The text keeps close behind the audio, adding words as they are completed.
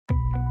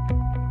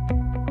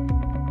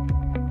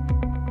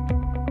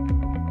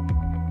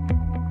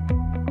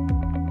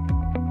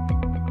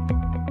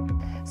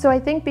So I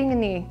think being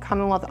in the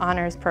Commonwealth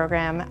Honors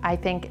Program, I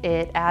think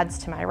it adds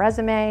to my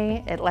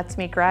resume. It lets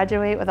me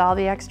graduate with all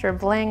the extra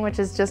bling, which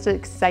is just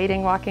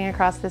exciting walking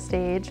across the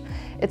stage.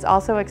 It's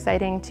also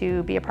exciting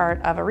to be a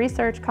part of a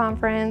research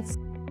conference.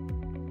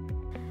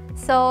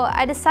 So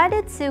I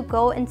decided to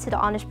go into the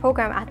honors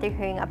program after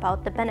hearing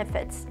about the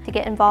benefits, to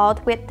get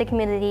involved with the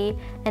community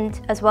and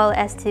as well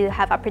as to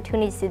have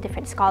opportunities to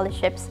different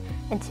scholarships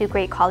into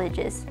great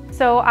colleges.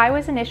 So I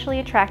was initially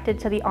attracted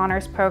to the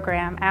honors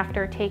program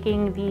after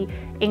taking the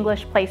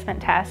English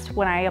placement test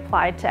when I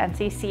applied to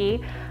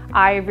MCC.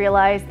 I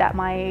realized that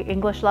my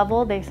English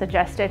level, they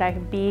suggested I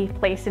could be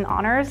placed in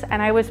honors,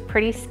 and I was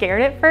pretty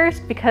scared at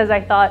first because I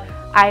thought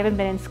I haven't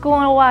been in school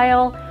in a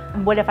while.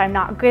 What if I'm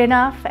not good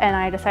enough? And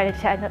I decided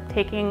to end up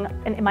taking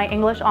my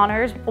English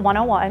Honors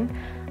 101.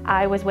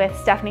 I was with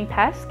Stephanie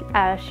Pesk.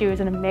 She was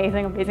an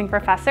amazing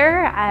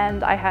professor,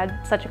 and I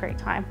had such a great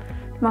time.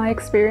 My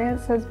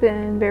experience has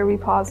been very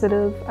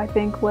positive. I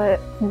think what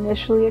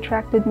initially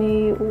attracted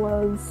me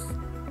was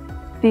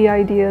the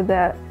idea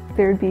that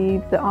there'd be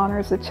the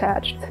honors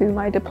attached to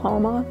my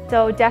diploma.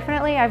 So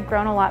definitely I've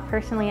grown a lot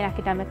personally and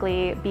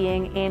academically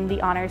being in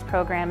the honors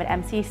program at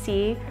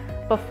MCC.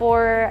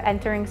 Before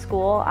entering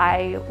school,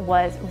 I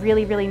was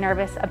really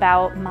nervous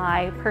about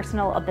my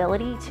personal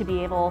ability to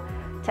be able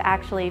to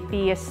actually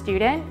be a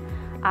student.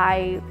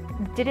 I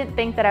didn't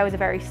think that I was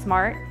very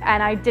smart,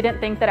 and I didn't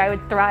think that I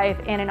would thrive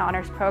in an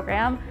honors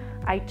program.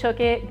 I took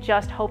it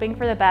just hoping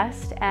for the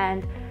best,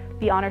 and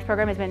the honors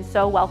program has been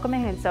so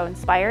welcoming and so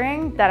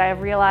inspiring that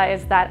I've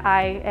realized that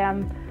I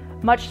am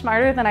much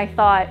smarter than I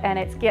thought, and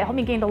it's helped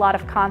me gain a lot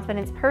of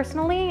confidence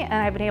personally, and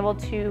I've been able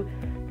to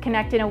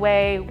connect in a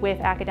way with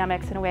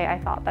academics in a way I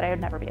thought that I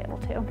would never be able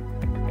to.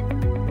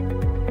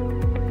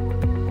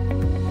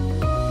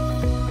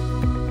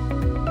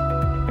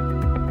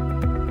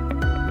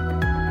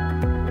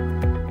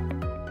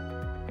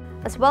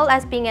 As well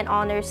as being an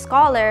honors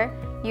scholar,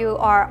 you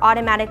are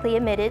automatically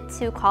admitted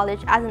to college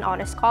as an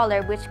honors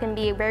scholar, which can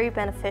be very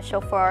beneficial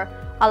for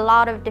a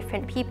lot of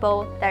different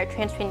people that are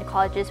transferring to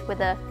colleges with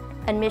an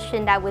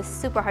admission that was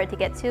super hard to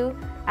get to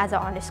as an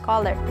honors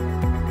scholar.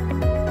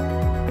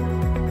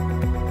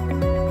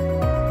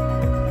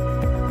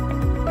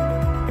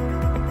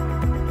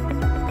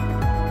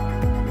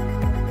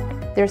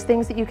 There's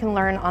things that you can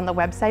learn on the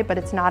website, but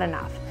it's not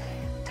enough.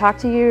 Talk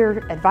to your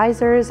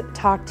advisors,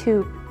 talk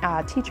to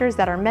teachers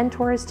that are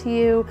mentors to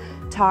you,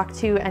 talk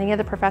to any of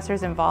the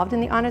professors involved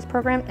in the honors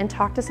program, and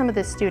talk to some of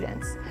the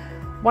students.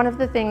 One of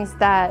the things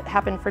that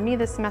happened for me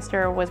this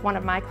semester was one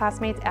of my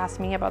classmates asked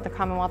me about the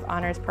Commonwealth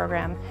Honors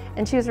Program,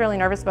 and she was really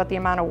nervous about the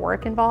amount of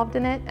work involved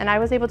in it, and I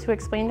was able to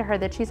explain to her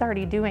that she's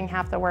already doing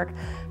half the work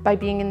by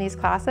being in these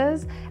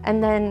classes,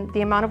 and then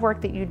the amount of work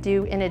that you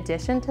do in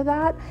addition to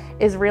that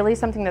is really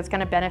something that's going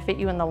to benefit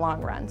you in the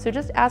long run. So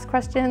just ask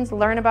questions,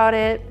 learn about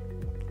it,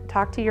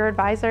 talk to your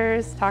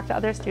advisors, talk to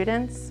other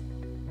students.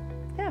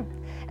 Yeah.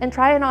 And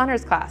try an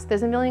honors class.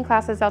 There's a million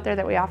classes out there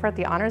that we offer at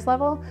the honors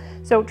level,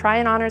 so try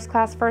an honors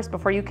class first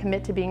before you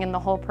commit to being in the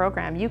whole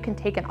program. You can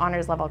take an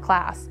honors level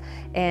class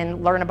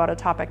and learn about a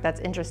topic that's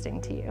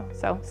interesting to you,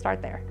 so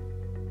start there.